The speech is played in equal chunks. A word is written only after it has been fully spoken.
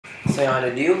So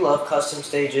Yana, do you love custom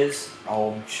stages?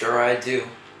 Oh, I'm sure I do.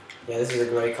 Yeah, this is a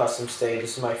great custom stage.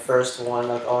 This is my first one,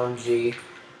 like OMG.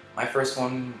 My first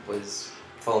one was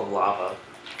full of lava.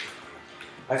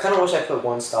 I kind of wish I put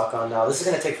one stock on now. This is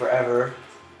gonna take forever.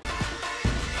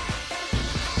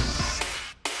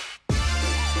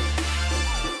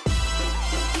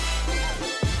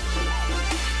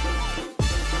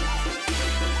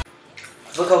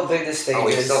 Look how big this stage Oh,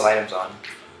 we is. still have items on.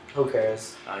 Who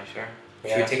cares? Are you sure?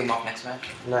 Yeah. Should we take them off next match?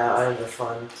 Nah, items are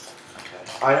fun.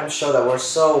 Okay. Items show that we're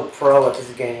so pro at this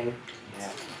game. Yeah.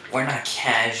 We're not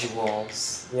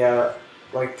casuals. Yeah,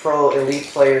 like pro elite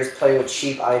players play with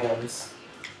cheap items.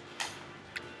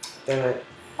 Damn it.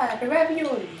 The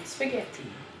ravioli, spaghetti.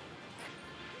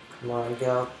 Come on, get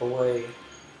out the way.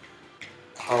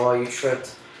 Oh, wow, you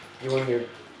tripped. You and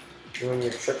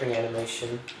your tripping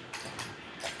animation.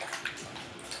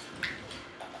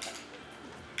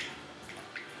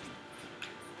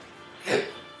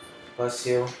 Bless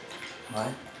you. What?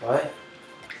 What?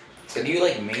 So do you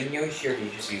like main Yoshi or do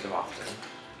you just use them often?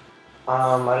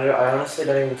 I honestly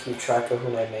don't even keep track of who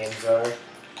my mains are.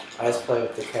 I just play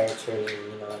with the characters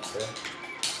and that's it.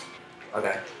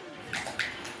 Okay.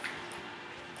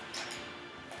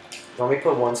 Want me to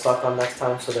put one stock on next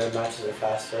time so their matches are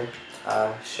faster?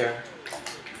 Sure.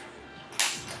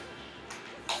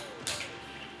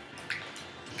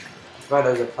 Right,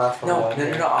 there's a platform. No.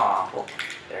 Ah, well,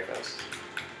 there it goes.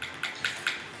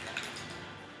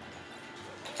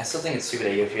 I still think it's stupid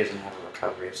that Yoshi doesn't have a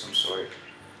recovery of some sort.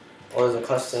 Or there's a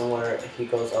custom where he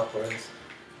goes upwards.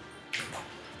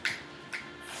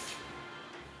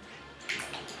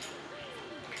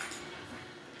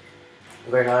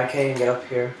 Great, now I can't even get up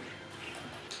here.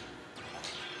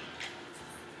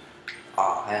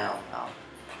 Aw, hell no.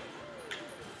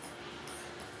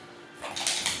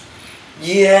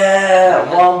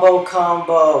 Yeah! Wombo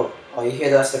combo! Oh, you hear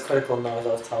that's the critical noise I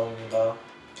was telling you about.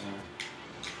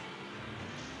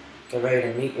 Get ready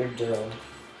to meet your doom.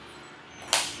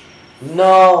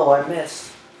 No, I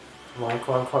missed. Come on,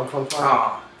 come on, come on, come on, come on.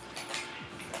 Aw.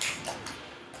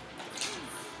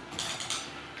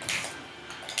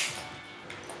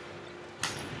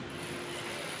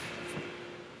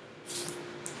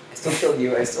 I still killed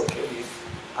you, I still killed you.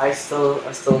 I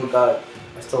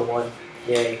still won.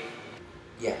 Yay.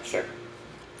 Yeah, sure.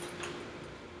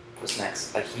 What's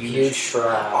next? A Huge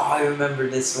trap. Oh, I remember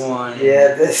this one.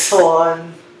 Yeah, this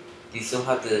one. Do you still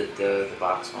have the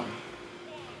box one?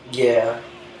 Yeah.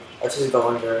 Let's just go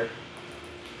under.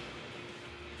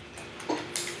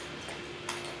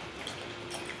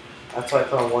 That's why I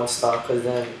put on one stock, because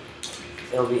then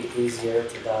it'll be easier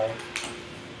to die.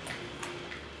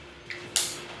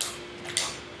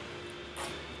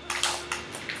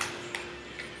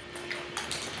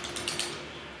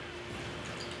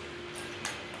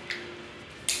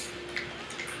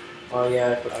 Oh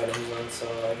yeah, I put items on,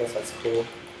 so I guess that's cool.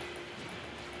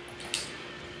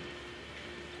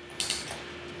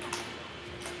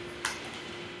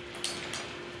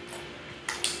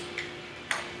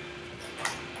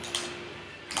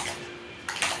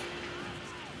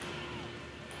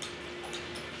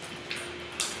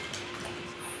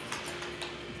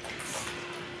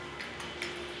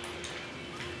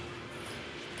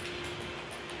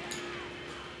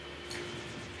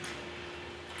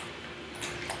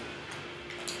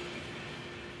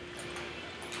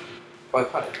 Oh, I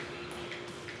caught it.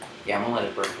 Yeah, I'm gonna let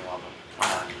it burn the lava. Why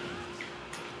not?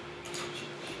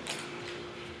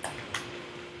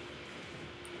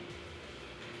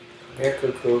 Here,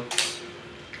 cuckoo.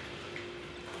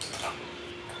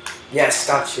 Yes,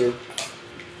 got you.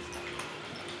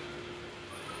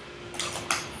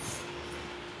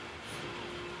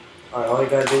 Alright, all you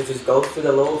gotta do is just go through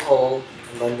the little hole,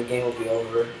 and then the game will be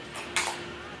over.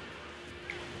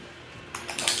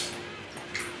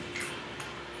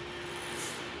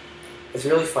 It's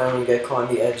really fun when you get caught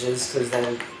on the edges, because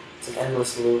then it's an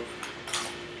endless loop.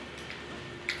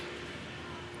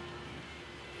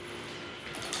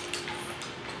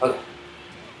 Okay.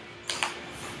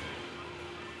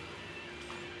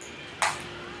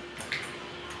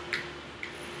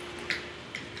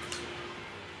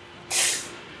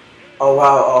 Oh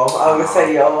wow, oh, I was gonna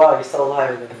say, oh wow, you're still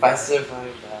alive. If I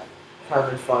survive that.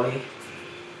 Having funny.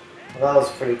 Well, that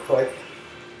was pretty quick.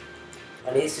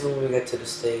 I need to see when we get to the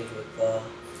stage with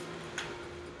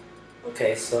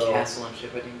okay, so Castle and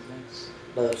ship weddings next.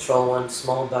 the troll one,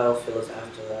 small battlefield is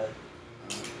after that.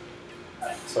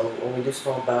 So when we do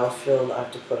small battlefield, I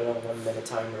have to put it on 1 minute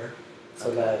timer, so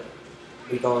Okay. that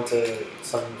we go into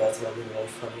something that's gonna be really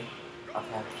funny.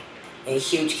 Okay. A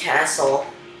huge castle.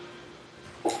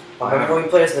 Remember when we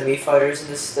played as the Mii Fighters in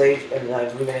this stage, and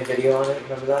we made a video on it?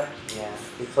 Remember that? Yeah.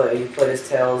 You played as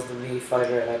Tails, the Mii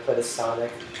Fighter, and I played as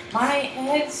Sonic. My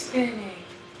head's spinning.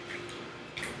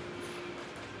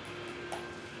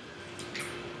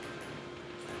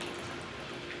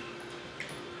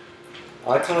 I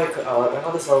like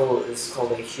how this level is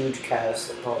called a huge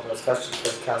castle. Oh, it's just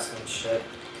for castle and shit.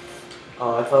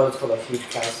 I thought it was called a huge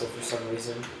castle for some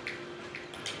reason.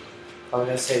 I'm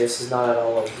gonna say this is not at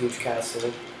all a huge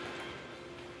castle.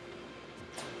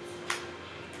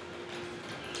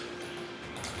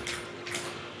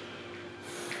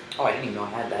 Oh, I didn't even know I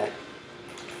had that.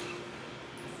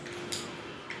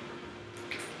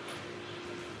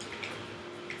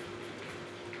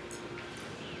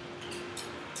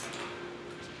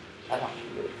 I don't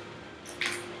do it.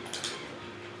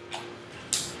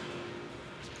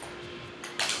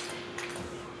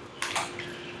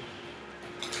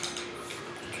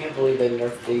 I can't believe they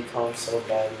nerfed the Kong so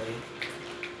badly.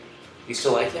 You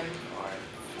still like him? Or?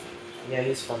 Yeah,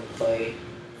 he's fun to play.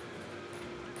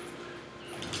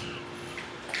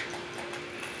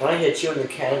 When I hit you in the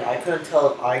cannon, I couldn't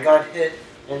tell if I got hit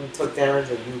and took damage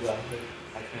or you got hit.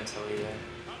 I couldn't tell you that.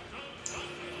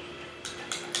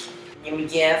 Gimme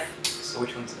Jeff. So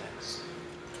which one's next?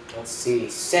 Let's see.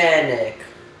 Sonic.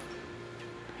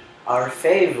 Our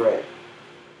favorite.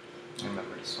 I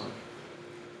remember this one.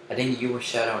 I think you were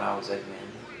Shadow and I was Eggman.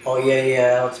 Oh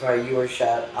yeah, that's right. You were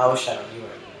Shadow. I was Shadow. You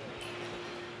were.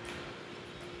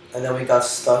 And then we got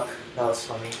stuck. That was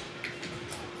funny.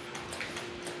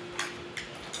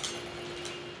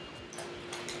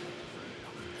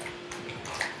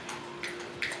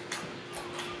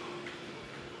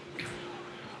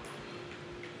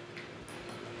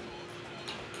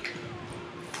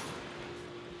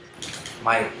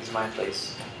 It's my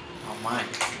place. Oh, mine.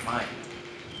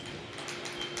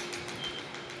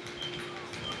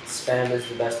 Spam is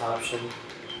the best option.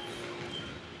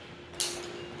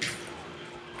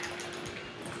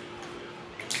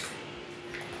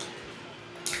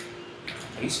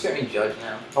 Are you sparing Judge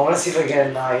now? I want to see if I get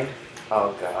a 9.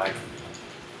 Oh god.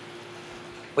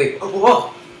 Wait,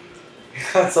 whoa!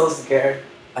 I'm so scared.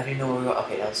 I didn't know where we were.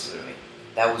 Okay, that was stupid of me.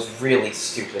 That was really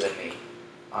stupid of me.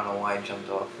 I don't know why I jumped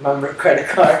off. Remember credit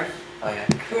card? Oh yeah.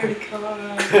 Credit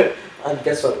card! And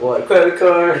guess what? Credit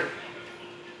card!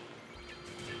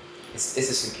 It's a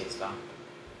suitcase, though.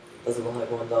 Doesn't look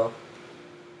like one though.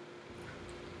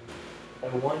 I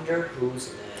wonder who's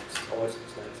next. Or who's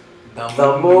next?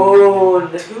 The moon!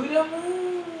 To the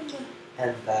moon!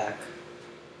 And back.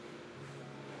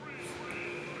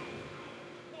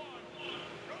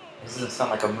 This doesn't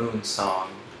sound like a moon song.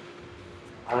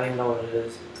 I don't even know what it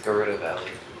is. Garuda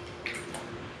Valley.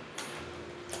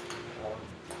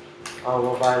 Oh,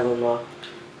 well, bye, Luma.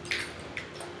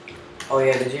 Oh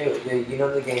yeah, you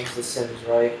know the game's The Sims,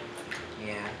 right?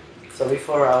 Yeah. So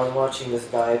before I was watching this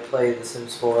guy play The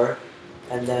Sims 4,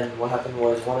 and then what happened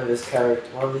was one of his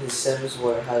Sims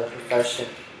had a profession.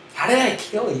 How did I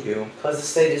kill you? Because the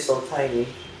stage is so tiny.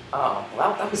 Oh,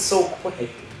 wow, that was so quick.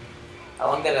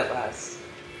 How long did it last?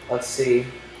 Let's see.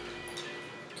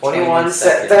 21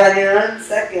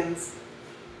 seconds.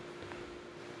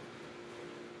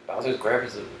 Bowser's grab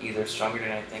is either stronger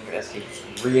than I think, or that stage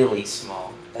is really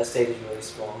small. That stage is really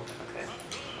small. Okay.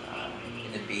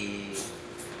 Gonna be.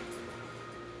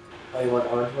 Oh, you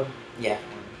want orange one? Yeah,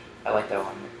 I like that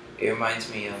one. It reminds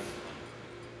me of.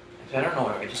 Actually, I don't know.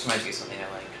 It just reminds me of something I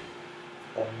like.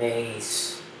 The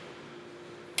maze.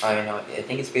 I know. I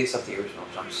think it's based off the original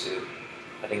jumpsuit.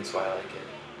 I think that's why I like it.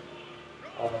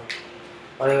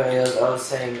 Anyway, I was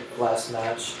saying last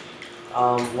match.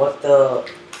 What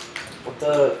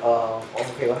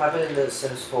happened in The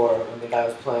Sims 4 when the guy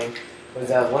was playing was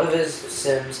that one of his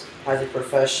Sims has a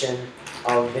profession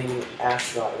of being an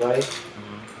astronaut, right?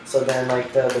 Mm-hmm. So then,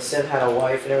 like, the Sim had a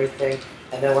wife and everything,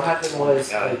 and then what happened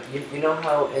was, like, you know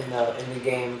how in the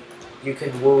game you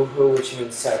can woohoo, which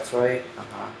means sex, right?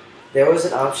 Uh-huh. There was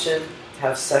an option to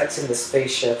have sex in the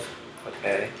spaceship.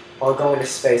 Okay. While going to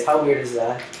space. How weird is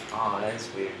that? Oh, that is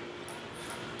weird.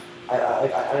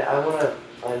 I wanna.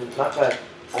 Not that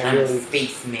I'm really a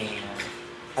spaceman.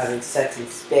 having sex in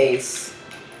space.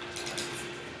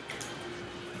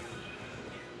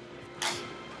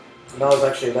 That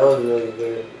was really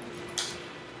weird.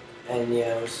 And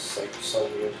yeah, it was just like so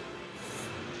weird.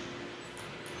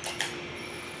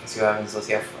 Let's see what happens. Let's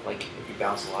see how, like, if you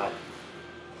bounce a lot.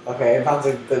 Okay, it sounds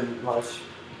like a good bunch.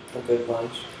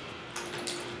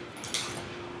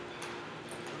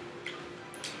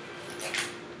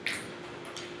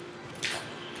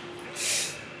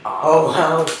 Oh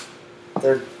wow!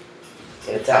 They're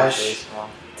Dash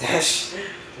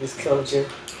just killed you.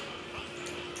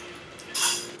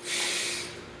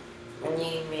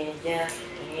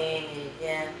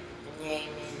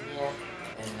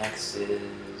 Next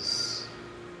is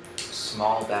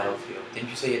small battlefield. Didn't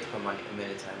you say you had to put money a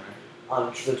minute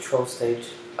timer? The troll stage.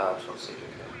 Oh, troll stage.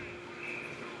 Okay.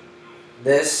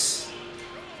 This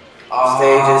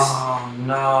Oh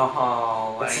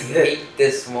no! I It's hate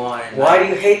this one. Why do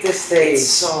you hate this stage? It's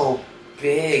so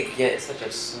big, yet it's such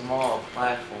a small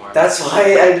platform. That's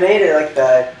why I made it like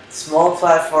that. Small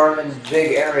platform and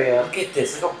big area. Look at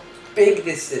this. Look how big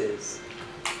this is.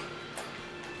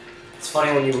 It's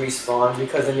funny when you respawn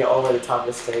because then you're all at the top of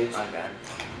the stage. Oh god.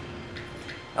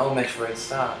 I will make sure it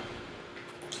stop.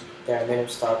 There, I made him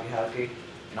stop. You happy?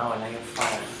 No, now you're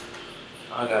fine.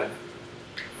 Oh god.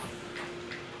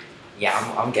 Yeah,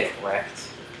 I'm getting wrecked.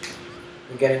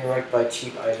 You're getting wrecked by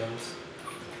cheap items.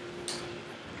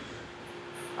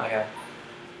 Oh god.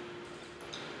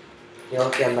 You're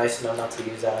lucky I'm nice enough not to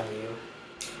use that on you.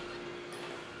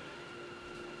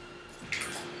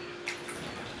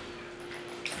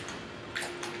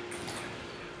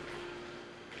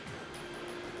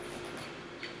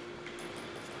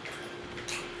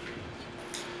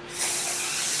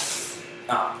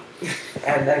 Ah,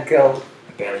 And that kill.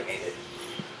 I barely made it.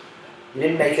 You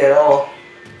didn't make it at all.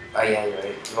 Oh yeah, you're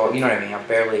right. Well, you know what I mean. I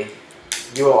barely.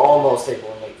 You were almost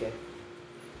able to make it.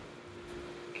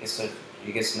 Okay, so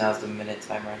you guess now's the minute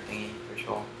timer thingy for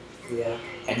troll. Yeah.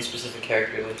 Any specific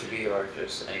character you'd like to be, or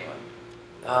just anyone?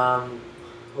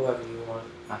 Whoever you want.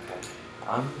 Okay.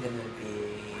 I'm gonna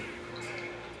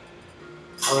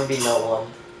be no one.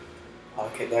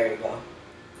 Okay, there you go.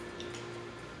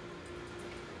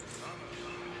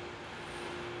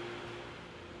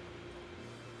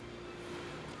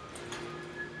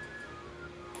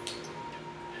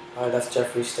 Alright, that's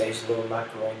Jeffrey's stage, Little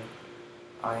Macaroni.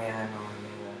 I am on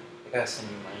I gotta send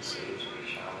you my stage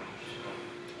challenge.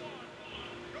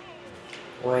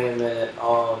 Wait a minute.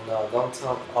 Oh no, don't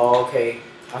tell me. Oh, okay.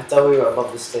 I thought we were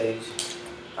above the stage.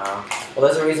 Oh. Well,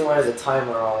 there's a reason why there's a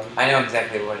timer on. I know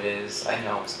exactly what it is. I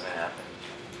know what's gonna happen.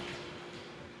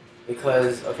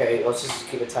 Because, okay, let's just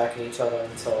keep attacking each other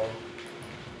until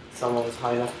someone's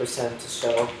high enough percent to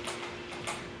show.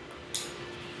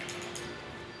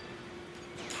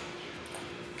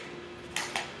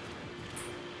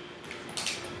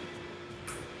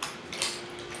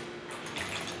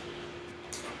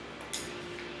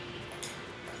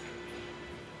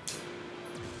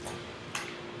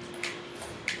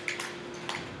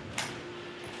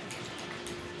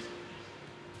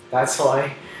 That's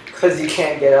why, because you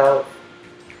can't get out.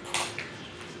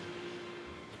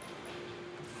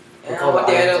 And all the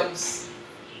items.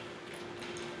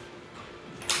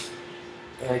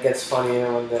 And it gets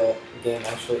funnier when the game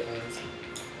actually ends.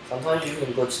 Sometimes you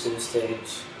can glitch through the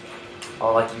stage.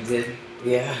 Oh, like you did?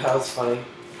 Yeah, that was funny.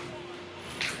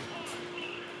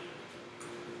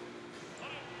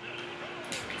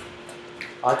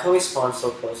 How can we spawn so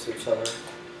close to each other?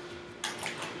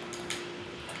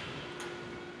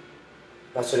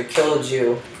 That should have killed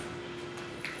you.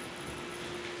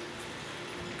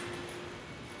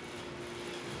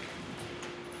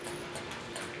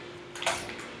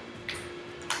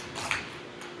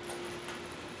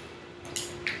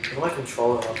 Look at my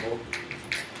controller level.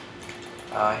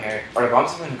 Here. Are the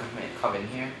bombs even come in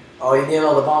here? Oh, you didn't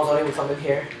know the bombs don't even come in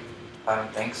here? I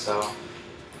don't think so.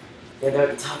 Yeah, they're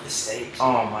at the top of the stage.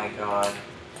 Oh my god.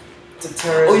 It's a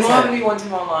terrorist Oh, you know what attack. happened to me one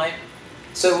time online?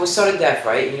 So it was sudden death,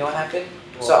 right? You know what happened?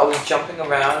 What? So I was jumping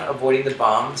around, avoiding the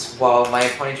bombs, while my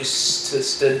opponent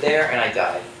just stood there, and I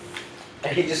died.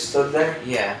 And he just stood there?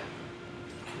 Yeah.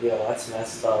 Yo, that's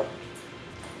messed up.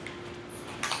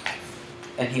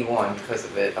 And he won because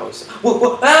of it. I was.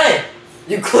 Whoa! Hey!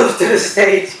 You clipped to the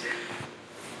stage.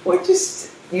 What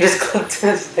just? You just clipped to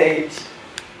the stage.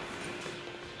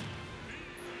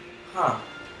 Huh.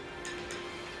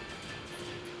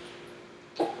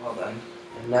 Well done.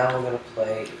 And now we're gonna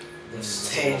play this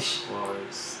stage.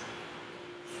 Floors.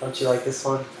 Don't you like this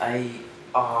one?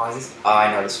 Oh, is this? Oh,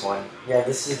 I know this one. Yeah,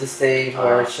 this is the stage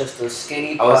where it's just a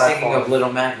skinny I was platform. thinking of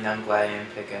Little Mac, and I'm glad I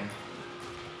didn't pick him.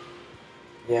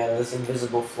 Yeah, there's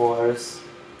invisible floors.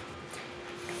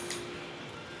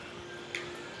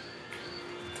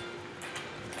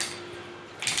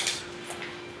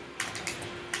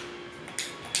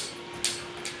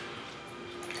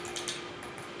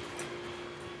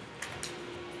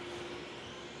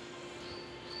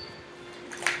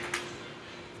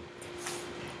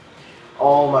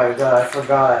 Oh my god, I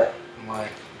forgot. What?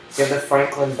 You have the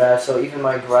Franklin badge, so even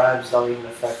my grabs don't even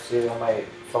affect you on my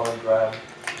phone grab.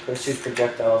 It shoots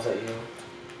projectiles at you.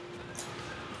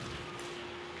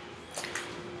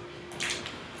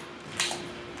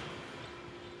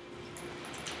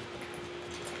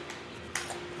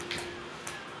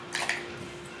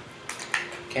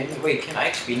 Can I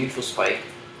XP neutral spike?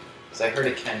 Because I heard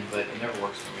it can, but it never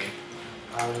works for me.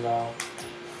 I don't know.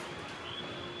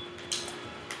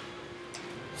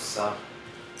 So.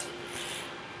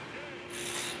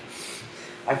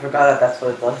 I forgot that that's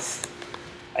what it does.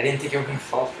 I didn't think you were gonna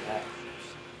fall for that.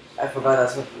 I forgot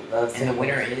that's what that's. And the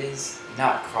winner is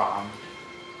not Crom.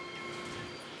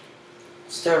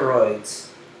 Steroids.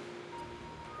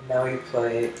 Now we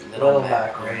play Little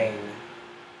Mac Rain.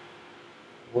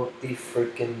 Whoop the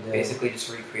freaking do. Basically just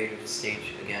recreated the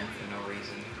stage again for no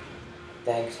reason.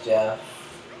 Thanks, Jeff.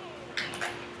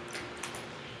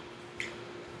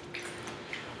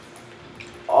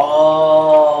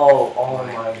 Oh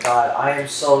my god, I am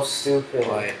so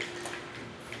stupid.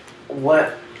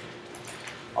 What?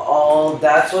 Oh,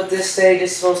 that's what this stage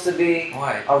is supposed to be?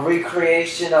 What? A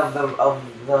recreation of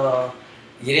the...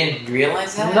 You didn't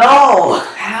realize that? No!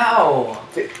 How?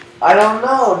 I don't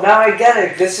know. Now I get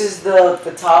it. This is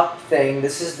the top thing.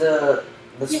 This is the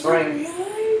spring. You didn't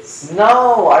realize?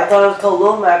 No, I thought it was called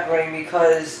Little Mac Rain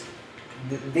because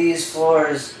these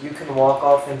floors you can walk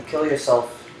off and kill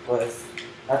yourself with.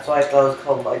 That's why I thought it was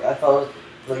called, like, I thought it was,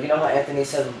 like, you know how Anthony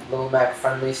said Little Mac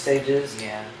friendly stages?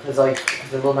 Yeah. Because, like,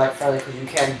 the Little Mac friendly, because you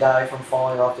can't die from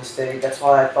falling off the stage. That's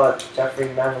why I thought Jeffrey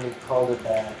Manley called it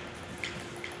that.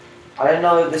 I didn't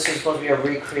know that this was supposed to be a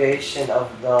recreation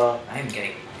of the... I'm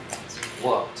getting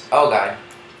whooped. Oh god.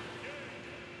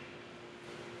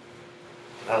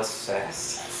 That was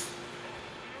fast.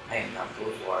 I am not good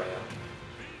with Wario.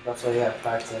 That's why you have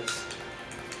practice.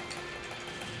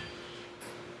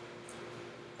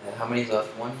 How many's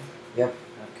left? One? Yep.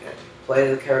 Okay.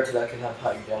 Play the character that can have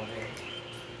high jumping.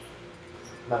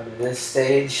 Remember this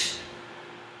stage?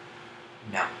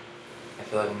 No. I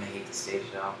feel like I'm gonna hate this stage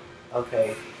now.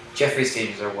 Okay. Jeffrey's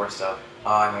stages are worst up. Oh,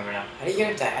 I remember now. How do you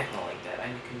get him diagonal like that?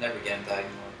 I could never get him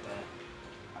diagonal like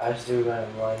that. I just do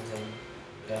random lines and...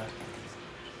 yeah.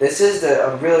 This is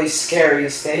a really scary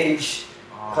stage.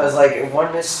 Because, like,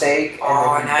 one mistake and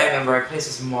oh, then now I remember. I played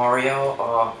this Mario.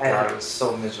 Oh, and god, it was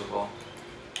so miserable.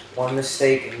 one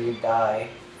mistake and you die.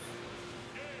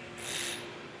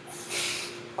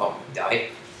 Oh, die.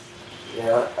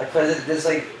 Yeah, because there's,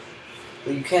 like,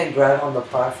 you can't grab on the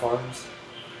platforms.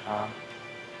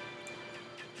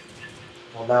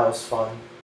 Well, that was fun.